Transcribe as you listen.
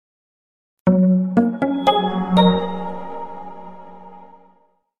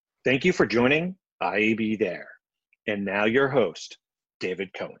Thank you for joining IAB There. And now your host,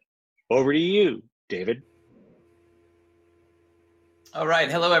 David Cohen. Over to you, David. All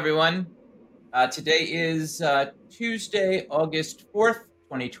right. Hello, everyone. Today is Tuesday, August 4th,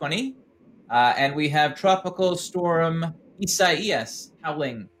 2020. And we have Tropical Storm Isaias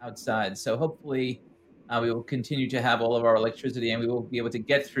howling outside. So hopefully we will continue to have all of our electricity and we will be able to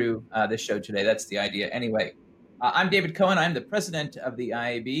get through this show today. That's the idea. Anyway, I'm David Cohen. I'm the president of the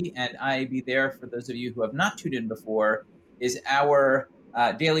IAB. And IAB There, for those of you who have not tuned in before, is our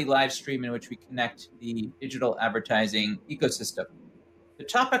daily live stream in which we connect the digital advertising ecosystem. The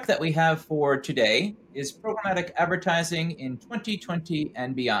topic that we have for today is programmatic advertising in 2020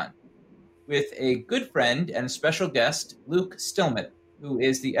 and beyond, with a good friend and special guest, Luke Stillman, who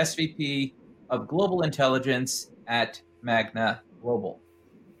is the SVP of Global Intelligence at Magna Global.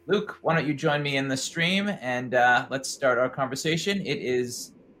 Luke, why don't you join me in the stream and let's start our conversation. It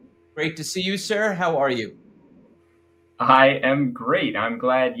is great to see you, sir. How are you? I am great. I'm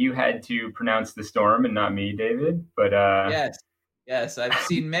glad you had to pronounce the storm and not me, David. But Yes, I've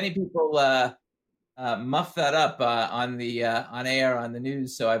seen many people muff that up on air on the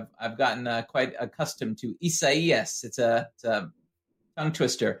news. So I've gotten quite accustomed to Isaias. It's a tongue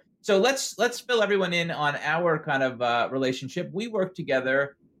twister. So let's fill everyone in on our kind of relationship. We worked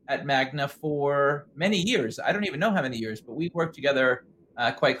together at Magna for many years. I don't even know how many years, but we've worked together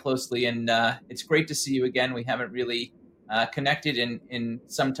quite closely, and it's great to see you again. We haven't really connected in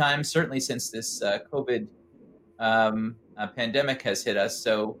some time, certainly since this COVID pandemic has hit us.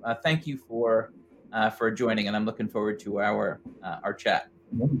 So thank you for joining, and I'm looking forward to our chat.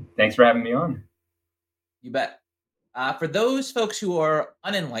 Thanks for having me on. You bet. For those folks who are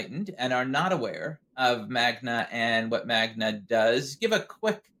unenlightened and are not aware of Magna and what Magna does, give a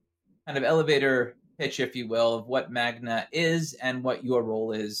quick kind of elevator pitch, if you will, of what Magna is and what your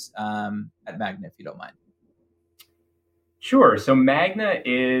role is at Magna, if you don't mind. Sure. So Magna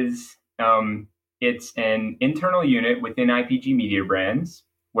is it's an internal unit within IPG Media Brands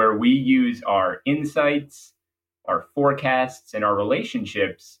where we use our insights, our forecasts, and our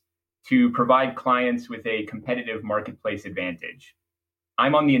relationships to provide clients with a competitive marketplace advantage.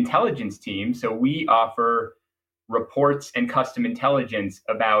 I'm on the intelligence team, so we offer reports and custom intelligence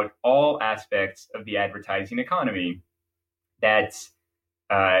about all aspects of the advertising economy. That's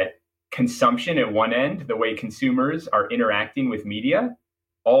consumption at one end, the way consumers are interacting with media,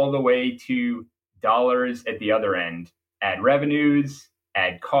 all the way to dollars at the other end, ad revenues,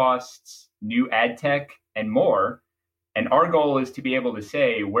 ad costs, new ad tech, and more. And our goal is to be able to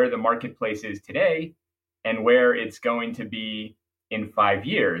say where the marketplace is today and where it's going to be in 5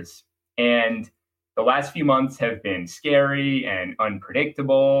 years. And the last few months have been scary and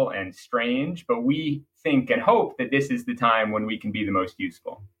unpredictable and strange, but we think and hope that this is the time when we can be the most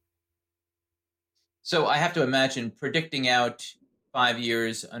useful. So I have to imagine predicting out 5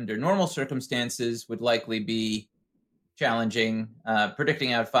 years under normal circumstances would likely be challenging.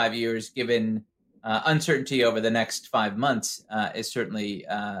 Predicting out 5 years, given uncertainty over the next 5 months, is certainly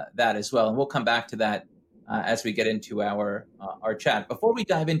that as well. And we'll come back to that as we get into our chat. Before we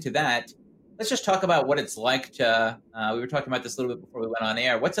dive into that, let's just talk about what it's like to, we were talking about this a little bit before we went on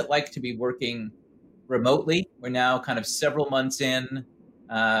air. What's it like to be working remotely? We're now kind of several months in.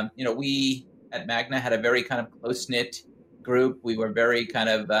 We at Magna had a very kind of close-knit group. We were very kind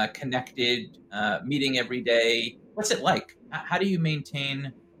of connected, meeting every day. What's it like? How do you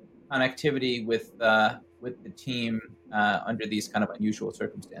maintain connectivity with the team under these kind of unusual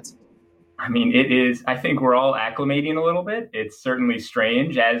circumstances? I mean, it is, I think we're all acclimating a little bit. It's certainly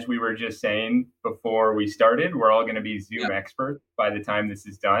strange, as we were just saying before we started. We're all going to be Zoom experts by the time this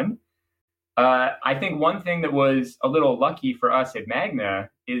is done. I think one thing that was a little lucky for us at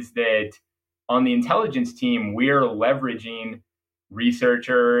Magna is that on the intelligence team, we're leveraging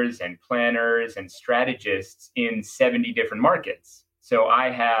researchers and planners and strategists in 70 different markets. So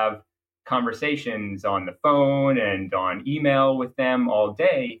I have conversations on the phone and on email with them all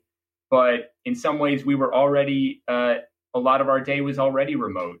day. But in some ways, we were already, a lot of our day was already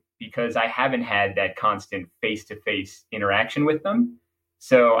remote because I haven't had that constant face-to-face interaction with them.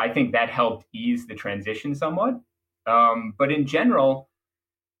 So I think that helped ease the transition somewhat. But in general,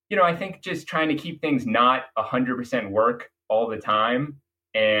 I think just trying to keep things not 100% work all the time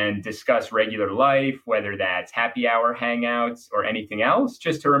and discuss regular life, whether that's happy hour hangouts or anything else,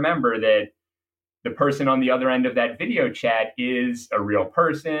 just to remember that the person on the other end of that video chat is a real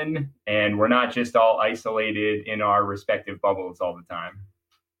person, and we're not just all isolated in our respective bubbles all the time.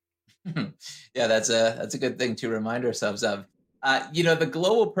 Yeah, that's a good thing to remind ourselves of. The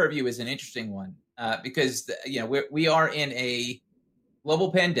global purview is an interesting one because we are in a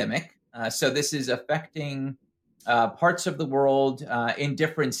global pandemic. So this is affecting parts of the world in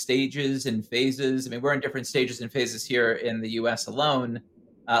different stages and phases. I mean, we're in different stages and phases here in the US alone,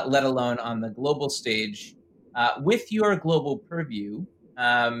 let alone on the global stage. With your global purview,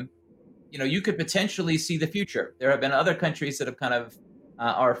 you could potentially see the future. There have been other countries that have kind of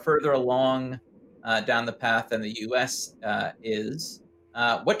are further along down the path than the US is.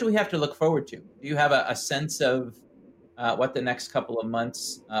 What do we have to look forward to? Do you have a sense of what the next couple of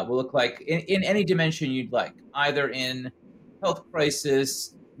months will look like in any dimension you'd like, either in health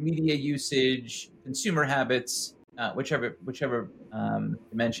crisis, media usage, consumer habits, whichever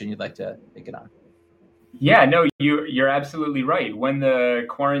dimension you'd like to take it on? Yeah, no, you're absolutely right. When the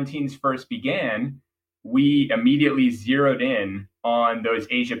quarantines first began, we immediately zeroed in on those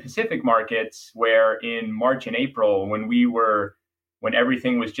Asia Pacific markets where in March and April, when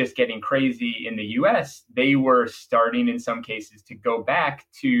everything was just getting crazy in the US, they were starting in some cases to go back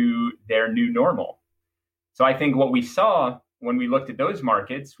to their new normal. So I think what we saw when we looked at those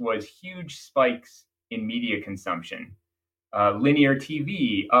markets was huge spikes in media consumption. Linear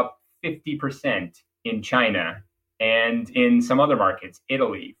TV up 50% in China, and in some other markets,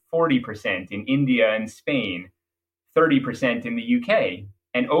 Italy, 40%, in India and Spain, 30% in the UK.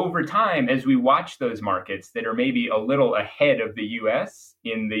 And over time, as we watch those markets that are maybe a little ahead of the US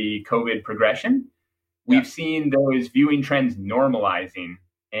in the COVID progression, we've seen those viewing trends normalizing.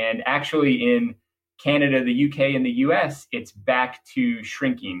 And actually in Canada, the UK, and the US, it's back to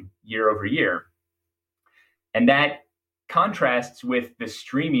shrinking year over year. And that contrasts with the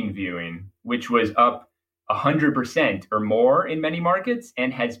streaming viewing, which was up 100% or more in many markets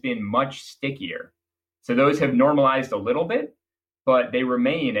and has been much stickier. So those have normalized a little bit, but they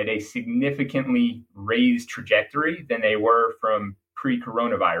remain at a significantly raised trajectory than they were from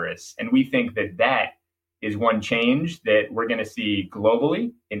pre-coronavirus. And we think that that is one change that we're going to see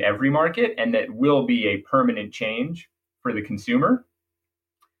globally in every market, and that will be a permanent change for the consumer.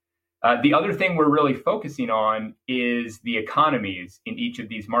 The other thing we're really focusing on is the economies in each of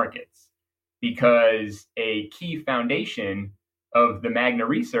these markets, because a key foundation of the Magna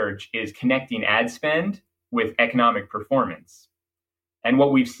research is connecting ad spend with economic performance. And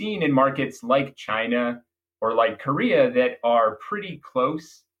what we've seen in markets like China or like Korea that are pretty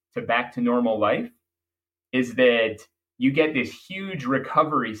close to back to normal life is that you get this huge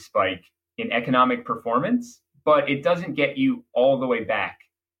recovery spike in economic performance, but it doesn't get you all the way back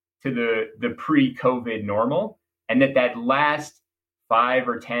to the pre-COVID normal, and that last 5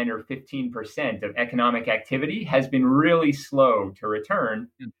 or 10 or 15% of economic activity has been really slow to return.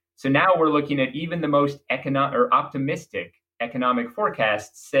 So now we're looking at even the most optimistic economic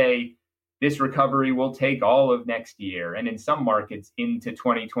forecasts say this recovery will take all of next year, and in some markets into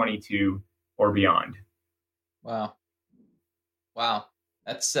 2022 or beyond. Wow.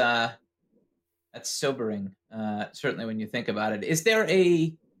 That's sobering. Certainly when you think about it. Is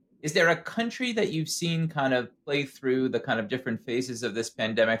there a country that you've seen kind of play through the kind of different phases of this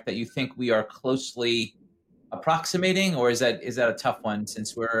pandemic that you think we are closely approximating, or is that a tough one,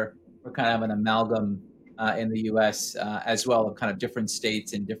 since we're kind of an amalgam in the U.S. As well, of kind of different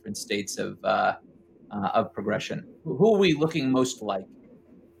states and different states of progression? Who are we looking most like?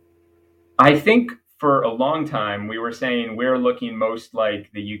 I think for a long time we were saying we're looking most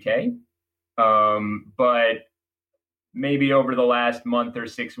like the UK, but maybe over the last month or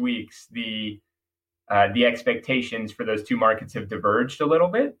 6 weeks, the expectations for those two markets have diverged a little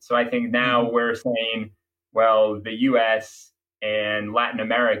bit. So I think now we're saying, well, the US and Latin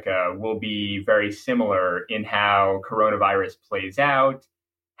America will be very similar in how coronavirus plays out,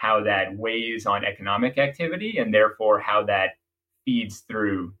 how that weighs on economic activity, and therefore how that feeds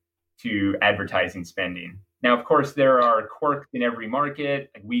through to advertising spending. Now, of course, there are quirks in every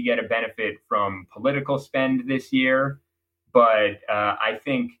market. We get a benefit from political spend this year. But I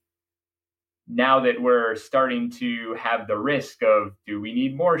think now that we're starting to have the risk of, do we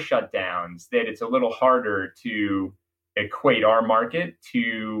need more shutdowns, that it's a little harder to equate our market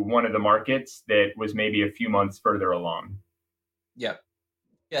to one of the markets that was maybe a few months further along. Yeah.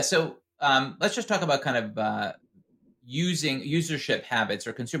 So let's just talk about kind of using usership habits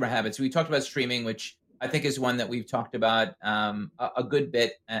or consumer habits. We talked about streaming, which I think is one that we've talked about a good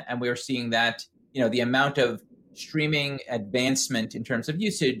bit, and we are seeing that, the amount of streaming advancement in terms of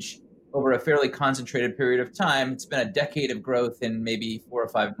usage over a fairly concentrated period of time. It's been a decade of growth in maybe 4 or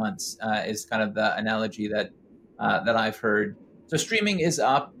 5 months, is kind of the analogy that I've heard. So streaming is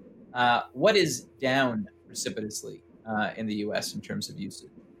up. What is down precipitously in the US in terms of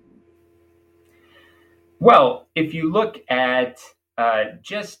usage? Well, if you look at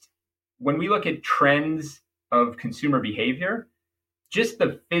just when we look at trends of consumer behavior, just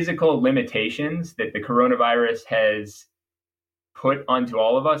the physical limitations that the coronavirus has put onto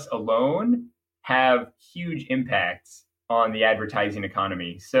all of us alone have huge impacts on the advertising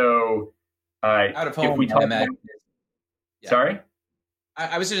economy. So out of home, if we talk about, sorry?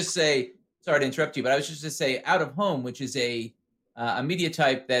 I was just say, sorry to interrupt you, but I was just to say out of home, which is a media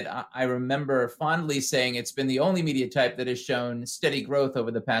type that I remember fondly saying it's been the only media type that has shown steady growth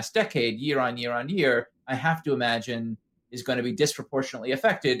over the past decade, year on year on year. I have to imagine is going to be disproportionately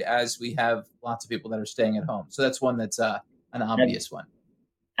affected as we have lots of people that are staying at home. So that's one that's an obvious one.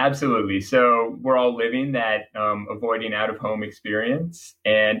 Absolutely. So we're all living that avoiding out of home experience.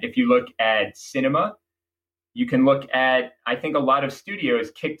 And if you look at cinema, you can look at, I think a lot of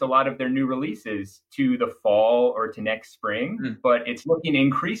studios kicked a lot of their new releases to the fall or to next spring, but it's looking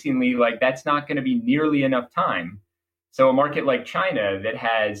increasingly like that's not going to be nearly enough time. So a market like China that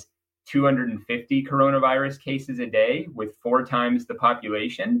has 250 coronavirus cases a day with 4 times the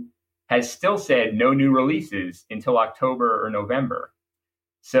population has still said no new releases until October or November.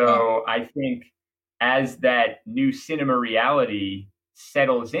 So I think as that new cinema reality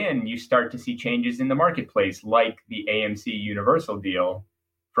settles in, you start to see changes in the marketplace, like the AMC Universal deal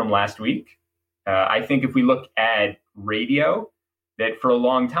from last week. I think if we look at radio, that for a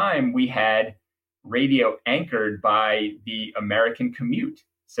long time we had radio anchored by the American commute.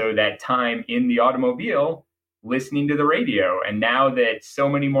 So that time in the automobile listening to the radio. And now that so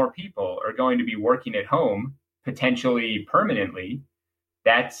many more people are going to be working at home, potentially permanently,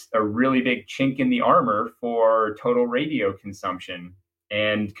 that's a really big chink in the armor for total radio consumption.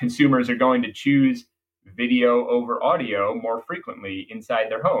 And consumers are going to choose video over audio more frequently inside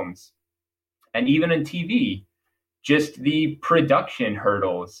their homes. And even in TV, just the production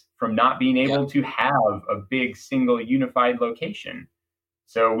hurdles from not being able to have a big single unified location.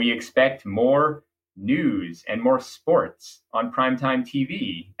 So we expect more news and more sports on primetime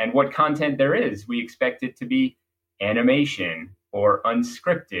TV. And what content there is, we expect it to be animation or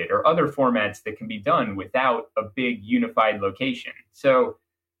unscripted or other formats that can be done without a big unified location. So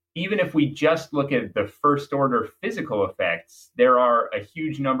even if we just look at the first order physical effects, there are a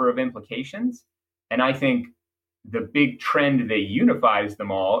huge number of implications. And I think the big trend that unifies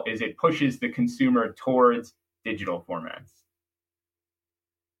them all is it pushes the consumer towards digital formats.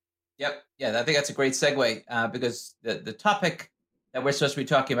 Yep. Yeah, I think that's a great segue because the topic that we're supposed to be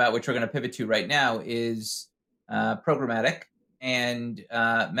talking about, which we're going to pivot to right now, is programmatic. And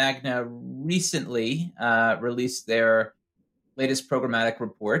Magna recently released their latest programmatic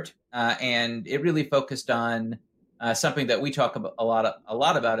report, and it really focused on something that we talk about a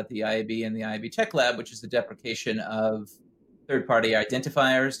lot about at the IAB and the IAB Tech Lab, which is the deprecation of third-party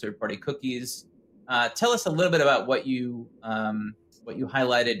identifiers, third-party cookies. Tell us a little bit about what you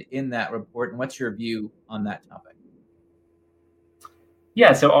highlighted in that report, and what's your view on that topic?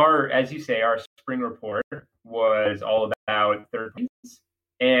 Yeah, so as you say, our spring report was all about third parties.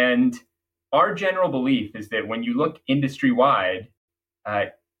 And our general belief is that when you look industry-wide,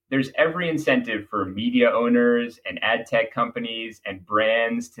 there's every incentive for media owners and ad tech companies and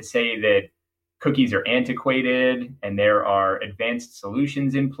brands to say that cookies are antiquated and there are advanced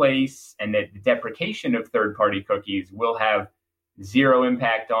solutions in place and that the deprecation of third-party cookies will have zero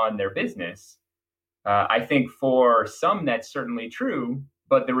impact on their business. I think for some, that's certainly true,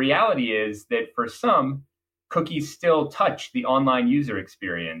 but the reality is that for some, cookies still touch the online user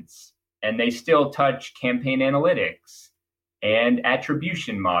experience, and they still touch campaign analytics and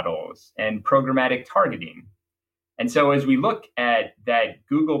attribution models and programmatic targeting. And so as we look at that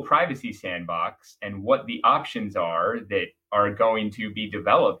Google Privacy Sandbox and what the options are that are going to be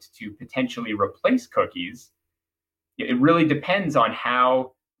developed to potentially replace cookies, it really depends on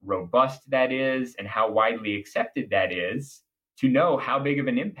how robust that is and how widely accepted that is to know how big of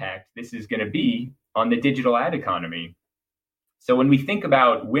an impact this is going to be on the digital ad economy. So when we think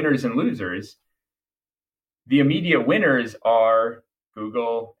about winners and losers, the immediate winners are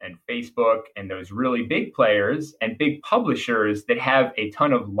Google and Facebook and those really big players and big publishers that have a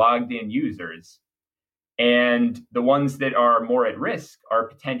ton of logged in users. And the ones that are more at risk are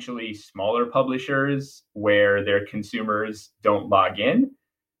potentially smaller publishers where their consumers don't log in,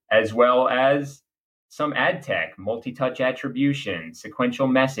 as well as some ad tech, multi-touch attribution, sequential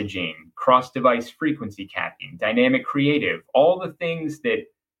messaging, cross-device frequency capping, dynamic creative, all the things that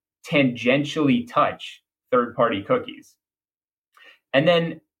tangentially touch third-party cookies. And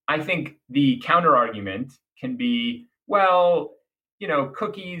then I think the counter argument can be, well,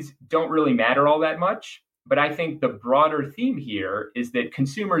 cookies don't really matter all that much. But I think the broader theme here is that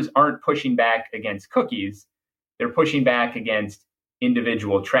consumers aren't pushing back against cookies. They're pushing back against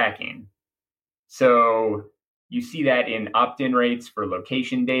individual tracking. So You see that in opt-in rates for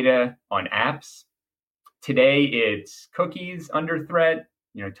location data on apps. Today, it's cookies under threat.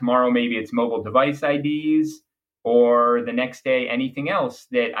 Tomorrow, maybe it's mobile device IDs, or the next day, anything else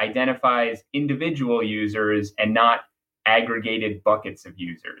that identifies individual users and not aggregated buckets of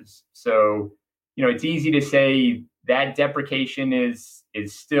users. So, it's easy to say that deprecation is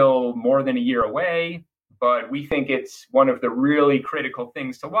still more than a year away, but we think it's one of the really critical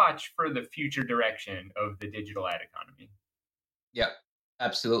things to watch for the future direction of the digital ad economy. Yeah,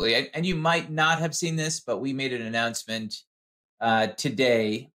 absolutely. And you might not have seen this, but we made an announcement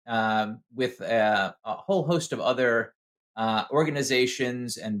today with a whole host of other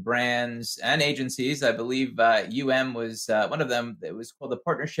organizations and brands and agencies. I believe was one of them. It was called the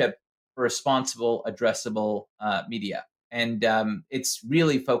Partnership for Responsible Addressable Media. And it's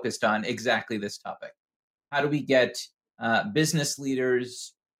really focused on exactly this topic. How do we get business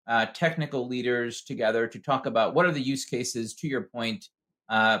leaders, technical leaders together to talk about what are the use cases, to your point,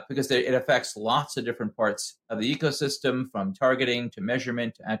 because it affects lots of different parts of the ecosystem, from targeting to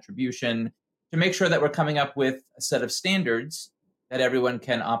measurement to attribution, to make sure that we're coming up with a set of standards that everyone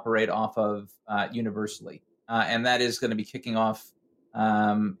can operate off of universally. And that is going to be kicking off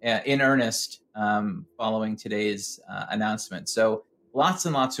in earnest following today's announcement. So lots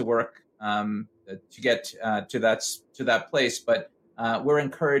and lots of work to get to that place. But we're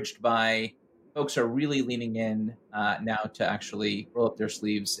encouraged by folks are really leaning in now to actually roll up their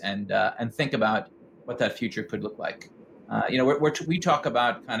sleeves and think about what that future could look like. We talk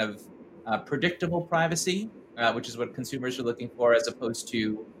about kind of predictable privacy, which is what consumers are looking for, as opposed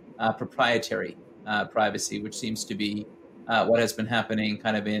to proprietary privacy, which seems to be what has been happening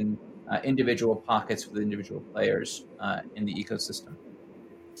kind of in individual pockets with individual players in the ecosystem.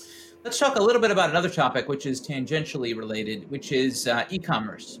 Let's talk a little bit about another topic, which is tangentially related, which is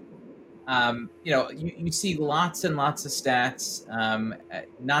e-commerce. You see lots and lots of stats,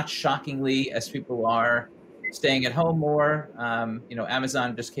 not shockingly, as people are staying at home more.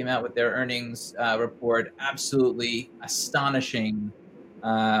 Amazon just came out with their earnings report, absolutely astonishing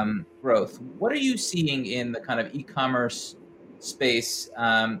growth. What are you seeing in the kind of e-commerce space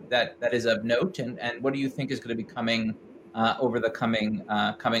that is of note, and what do you think is going to be coming over the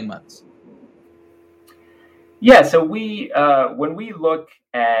coming months? Yeah, so we when we look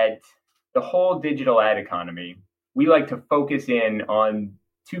at the whole digital ad economy, we like to focus in on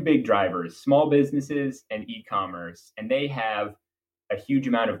two big drivers: small businesses and e-commerce, and they have a huge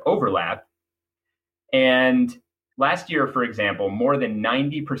amount of overlap. And last year, for example, more than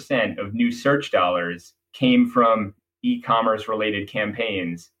 90% of new search dollars came from e-commerce related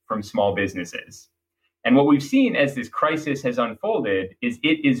campaigns from small businesses. And what we've seen as this crisis has unfolded is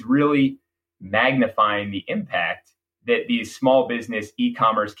it is really magnifying the impact that these small business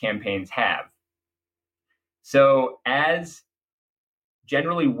e-commerce campaigns have. So as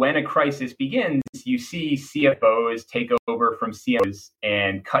generally when a crisis begins, you see CFOs take over from CMOs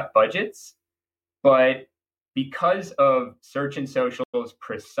and cut budgets. But because of search and social's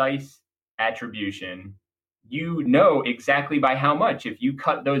precise attribution, you know exactly by how much. If you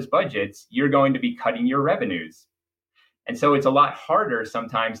cut those budgets, you're going to be cutting your revenues. And so it's a lot harder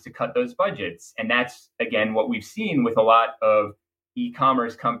sometimes to cut those budgets. And that's, again, what we've seen with a lot of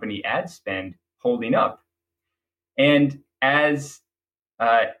e-commerce company ad spend holding up. And as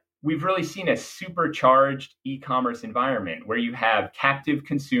we've really seen a supercharged e-commerce environment where you have captive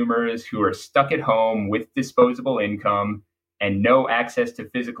consumers who are stuck at home with disposable income and no access to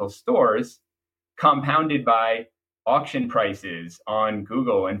physical stores, compounded by auction prices on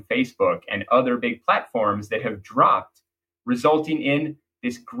Google and Facebook and other big platforms that have dropped, resulting in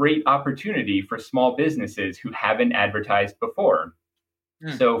this great opportunity for small businesses who haven't advertised before.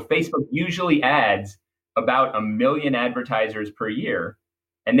 So Facebook usually adds about 1 million advertisers per year,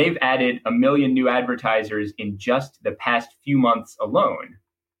 and they've added 1 million new advertisers in just the past few months alone.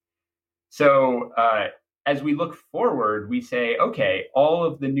 So as we look forward, we say, okay, all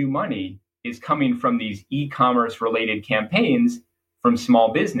of the new money is coming from these e-commerce related campaigns from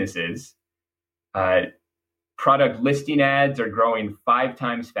small businesses. Product listing ads are growing 5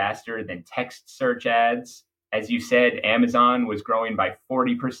 times faster than text search ads. As you said, Amazon was growing by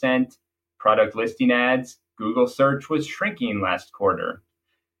 40%. Product listing ads, Google search was shrinking last quarter.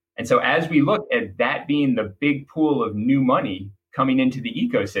 And so as we look at that being the big pool of new money coming into the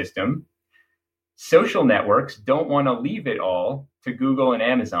ecosystem, social networks don't want to leave it all to Google and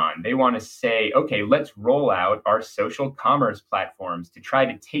Amazon. They want to say, okay, let's roll out our social commerce platforms to try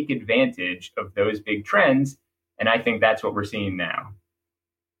to take advantage of those big trends. And I think that's what we're seeing now.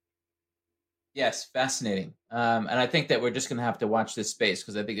 Yes, fascinating. And I think that we're just going to have to watch this space,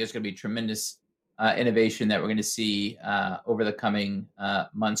 because I think there's going to be tremendous innovation that we're going to see over the coming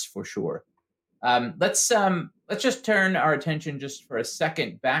months for sure. Let's just turn our attention just for a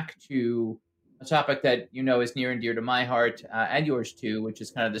second back to a topic that is near and dear to my heart and yours too, which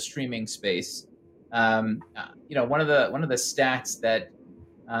is kind of the streaming space. One of the stats that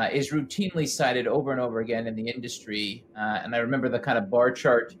is routinely cited over and over again in the industry, and I remember the kind of bar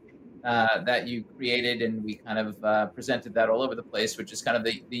chart that you created, and we kind of presented that all over the place, which is kind of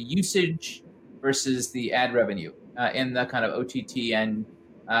the usage versus the ad revenue in the kind of OTT and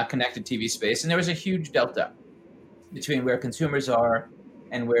connected TV space. And there was a huge delta between where consumers are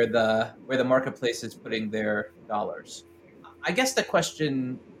and where the marketplace is putting their dollars. I guess the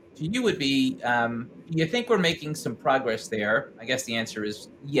question to you would be, do you think we're making some progress there? I guess the answer is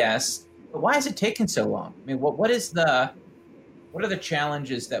yes. But why is it taking so long? I mean, what are the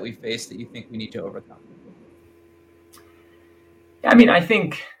challenges that we face that you think we need to overcome? I mean, I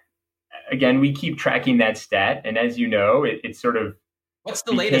think, again, we keep tracking that stat. And as you know, it sort of What's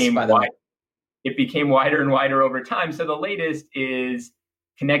the latest, by the way? It became wider and wider over time. So the latest is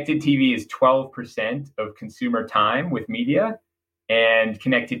connected TV is 12% of consumer time with media, and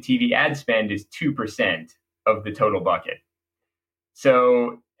connected TV ad spend is 2% of the total bucket.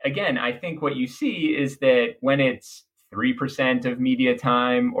 So again, I think what you see is that when it's 3% of media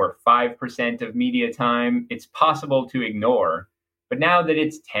time or 5% of media time, it's possible to ignore. But now that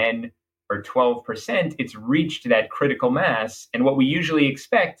it's 10 or 12%, it's reached that critical mass. And what we usually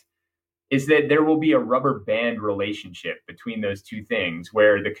expect is that there will be a rubber band relationship between those two things,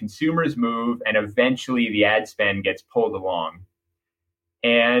 where the consumers move and eventually the ad spend gets pulled along.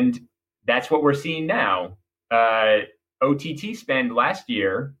 And that's what we're seeing now. OTT spend last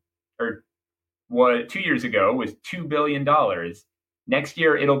year, or 2 years ago, was $2 billion. Next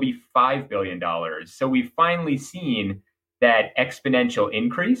year, it'll be $5 billion. So we've finally seen that exponential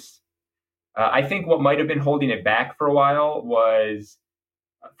increase. I think what might have been holding it back for a while was,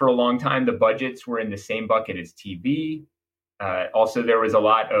 for a long time, the budgets were in the same bucket as TV. Also, there was a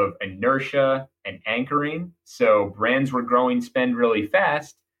lot of inertia and anchoring. So brands were growing spend really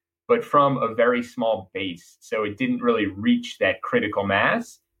fast, but from a very small base. So it didn't really reach that critical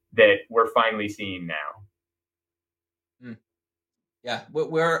mass that we're finally seeing now. Yeah,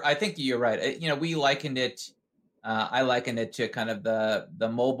 I think you're right. We likened it. I likened it to kind of the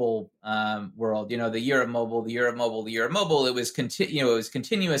mobile world. The year of mobile, the year of mobile, the year of mobile. It was it was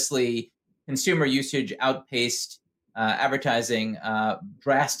continuously consumer usage outpaced advertising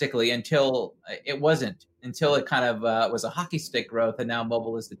drastically until it wasn't. Until it kind of was a hockey stick growth, and now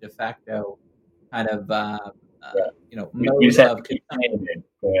mobile is the de facto kind of mode of consumption.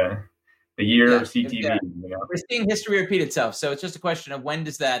 The year of CTV. Yeah. We're seeing history repeat itself. So it's just a question of when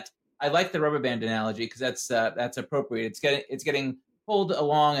does that. I like the rubber band analogy because that's appropriate. It's getting pulled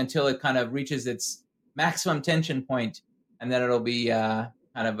along until it kind of reaches its maximum tension point, and then it'll be kind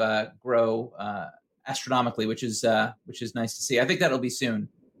of grow astronomically, which is nice to see. I think that'll be soon,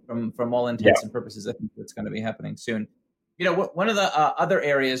 from all intents and purposes. I think that's going to be happening soon. One of the other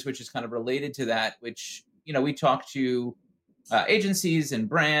areas which is kind of related to that, which we talk to agencies and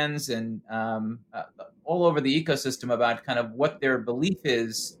brands and all over the ecosystem about kind of what their belief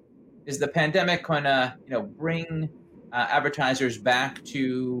is the pandemic going to bring advertisers back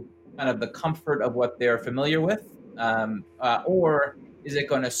to kind of the comfort of what they're familiar with, or is it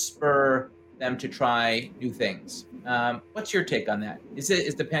going to spur them to try new things? What's your take on that?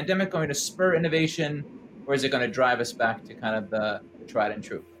 Is the pandemic going to spur innovation, or is it going to drive us back to kind of the tried and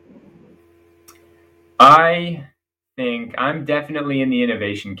true? I think I'm definitely in the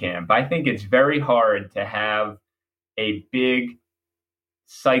innovation camp. I think it's very hard to have a big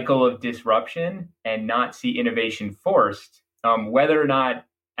cycle of disruption and not see innovation forced. Whether or not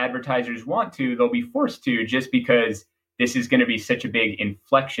advertisers want to, they'll be forced to, just because this is going to be such a big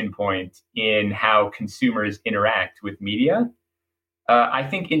inflection point in how consumers interact with media. I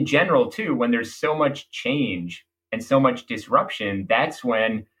think in general, too, when there's so much change and so much disruption, that's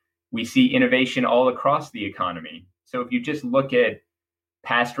when we see innovation all across the economy. So if you just look at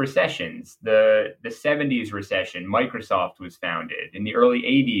past recessions, the 70s recession, Microsoft was founded. In the early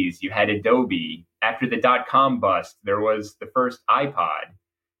 80s, you had Adobe. After the dot-com bust, there was the first iPod.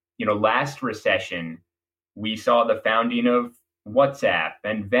 Last recession, we saw the founding of WhatsApp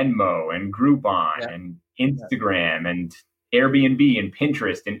and Venmo and Groupon and Instagram and Airbnb and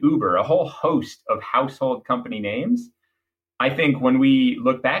Pinterest and Uber, a whole host of household company names. I think when we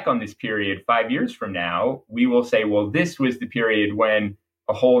look back on this period 5 years from now, we will say, well, this was the period when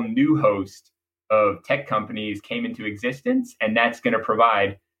a whole new host of tech companies came into existence, and that's going to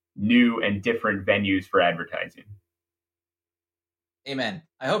provide new and different venues for advertising. Amen.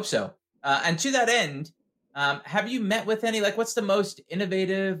 I hope so. And to that end, have you met with any, like, what's the most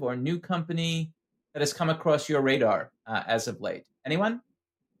innovative or new company that has come across your radar as of late? Anyone?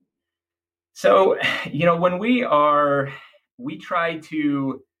 So, when we try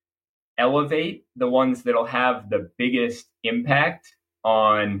to elevate the ones that'll have the biggest impact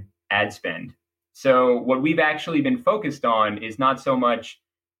on ad spend. So what we've actually been focused on is not so much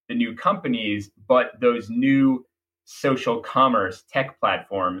the new companies, but those new social commerce tech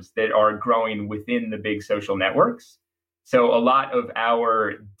platforms that are growing within the big social networks. So a lot of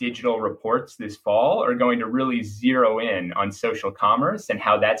our digital reports this fall are going to really zero in on social commerce and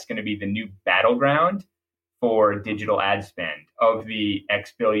how that's going to be the new battleground for digital ad spend. Of the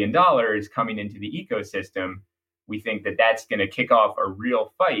X billion dollars coming into the ecosystem, we think that that's going to kick off a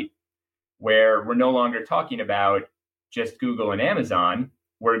real fight where we're no longer talking about just Google and Amazon.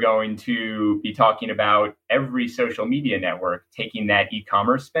 We're going to be talking about every social media network taking that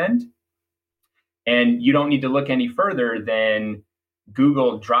e-commerce spend. And you don't need to look any further than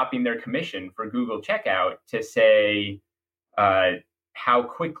Google dropping their commission for Google Checkout to say, how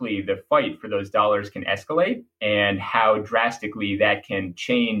quickly the fight for those dollars can escalate and how drastically that can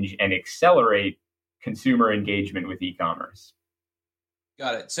change and accelerate consumer engagement with e-commerce.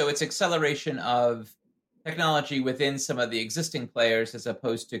 Got it. So it's acceleration of technology within some of the existing players as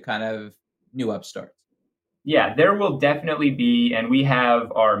opposed to kind of new upstarts. Yeah, there will definitely be, and we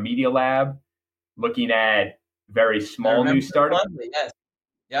have our media lab looking at very small new startups. Yes.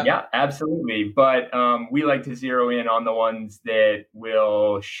 Yep. Yeah, absolutely. But we like to zero in on the ones that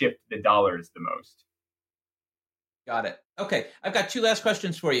will shift the dollars the most. Got it. Okay. I've got two last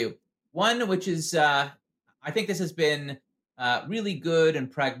questions for you. One, which is, I think this has been really good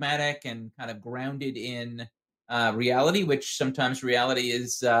and pragmatic and kind of grounded in reality, which sometimes reality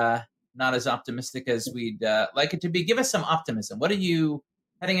is not as optimistic as we'd like it to be. Give us some optimism. What are you,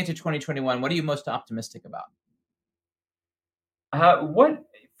 heading into 2021, what are you most optimistic about?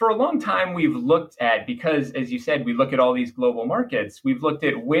 For a long time, we've looked at, because as you said, we look at all these global markets, we've looked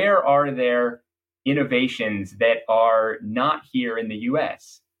at where are there innovations that are not here in the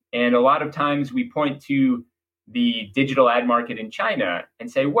US. And a lot of times we point to the digital ad market in China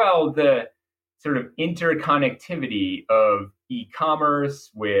and say, well, the sort of interconnectivity of e-commerce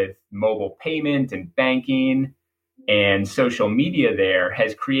with mobile payment and banking and social media there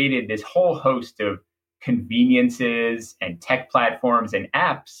has created this whole host of conveniences and tech platforms and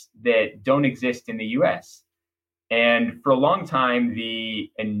apps that don't exist in the US. And for a long time,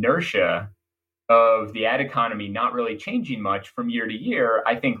 the inertia of the ad economy not really changing much from year to year,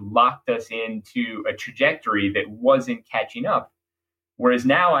 I think locked us into a trajectory that wasn't catching up. Whereas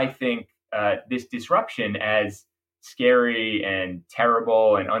now I think this disruption, as scary and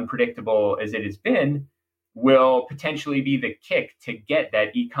terrible and unpredictable as it has been, will potentially be the kick to get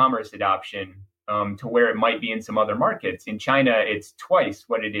that e-commerce adoption to where it might be in some other markets. In China, it's twice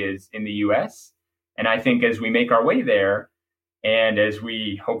what it is in the US. And I think as we make our way there, and as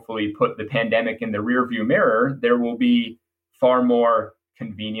we hopefully put the pandemic in the rearview mirror, there will be far more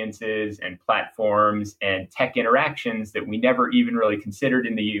conveniences and platforms and tech interactions that we never even really considered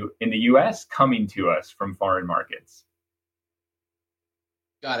in the US coming to us from foreign markets.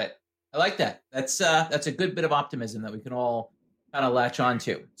 Got it. I like that. That's a good bit of optimism that we can all kind of latch on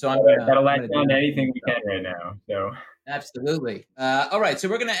to. So I'm gotta latch on to anything we can right now. So absolutely. All right. So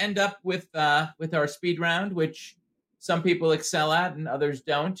we're going to end up with our speed round, which some people excel at and others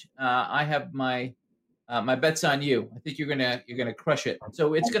don't. I have my bets on you. I think you're gonna crush it.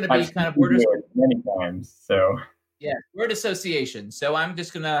 So it's going to be kind of word many times. So yeah, word association. So I'm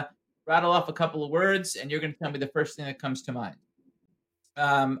just going to rattle off a couple of words, and you're going to tell me the first thing that comes to mind.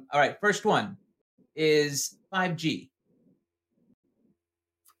 All right. First one is 5G.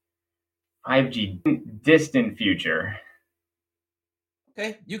 5G, distant future.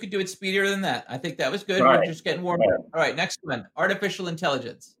 Okay, you could do it speedier than that. I think that was good. Right. We're just getting warmed up. All right, next one. Artificial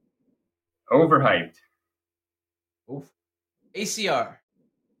intelligence. Overhyped. Oof. ACR.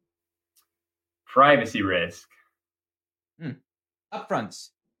 Privacy risk. Upfronts.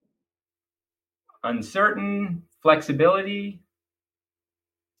 Uncertain. Flexibility.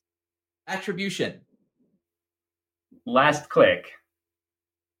 Attribution. Last click.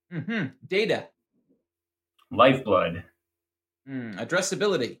 Data. Lifeblood.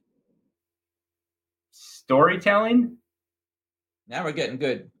 Addressability. Storytelling. Now we're getting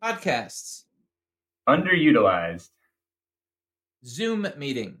good. Podcasts. Underutilized. Zoom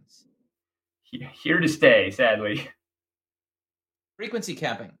meetings. Here to stay, sadly. Frequency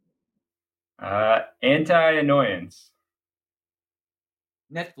capping. Anti-annoyance.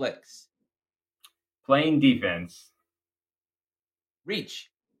 Netflix. Playing defense. Reach.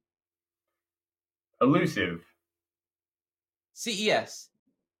 Elusive. CES.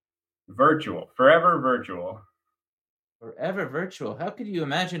 Virtual. Forever virtual. Forever virtual. How could you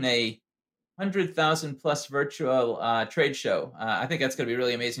imagine a 100,000 plus virtual trade show? I think that's going to be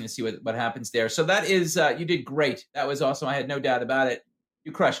really amazing to see what happens there. So that is, you did great. That was awesome. I had no doubt about it.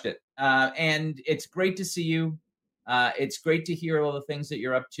 You crushed it. And it's great to see you. It's great to hear all the things that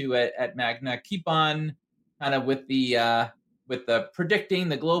you're up to at Magna. Keep on kind of with the predicting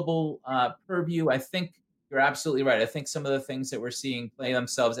the global purview. I think you're absolutely right. I think some of the things that we're seeing play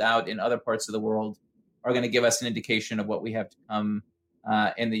themselves out in other parts of the world are going to give us an indication of what we have to come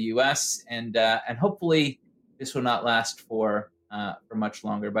in the U.S. and hopefully this will not last for much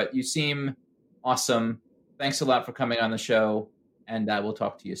longer. But you seem awesome. Thanks a lot for coming on the show, and we'll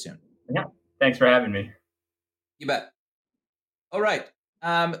talk to you soon. Yeah, thanks for having me. You bet. All right.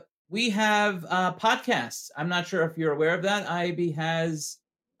 We have podcasts. I'm not sure if you're aware of that. IAB has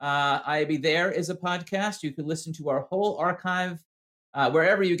IAB There is a podcast. You can listen to our whole archive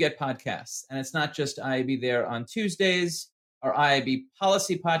wherever you get podcasts. And it's not just IAB There on Tuesdays. Our IAB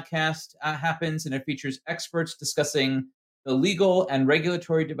Policy podcast happens, and it features experts discussing the legal and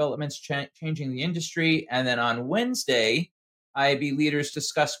regulatory developments changing the industry. And then on Wednesday, IAB leaders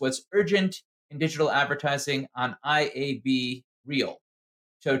discuss what's urgent in digital advertising on IAB Real.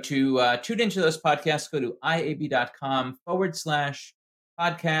 So to tune into those podcasts, go to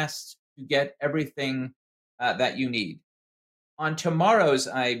iab.com/podcasts to get everything that you need. On tomorrow's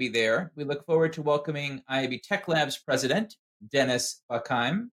IAB There, we look forward to welcoming IAB Tech Labs President Dennis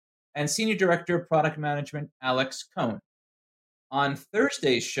Buckheim and Senior Director of Product Management Alex Cohn. On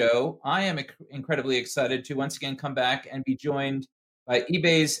Thursday's show, I am incredibly excited to once again come back and be joined by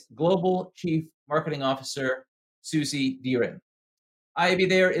eBay's Global Chief Marketing Officer, Susie Deeren. IAB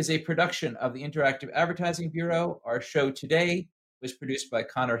There is a production of the Interactive Advertising Bureau. Our show today was produced by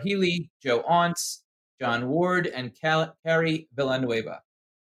Connor Healy, Joe Aunts, John Ward, and Carrie Villanueva.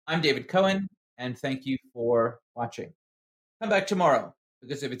 I'm David Cohen, and thank you for watching. Come back tomorrow,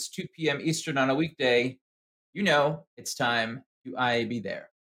 because if it's 2 p.m. Eastern on a weekday, you know it's time to IAB There.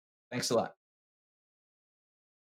 Thanks a lot.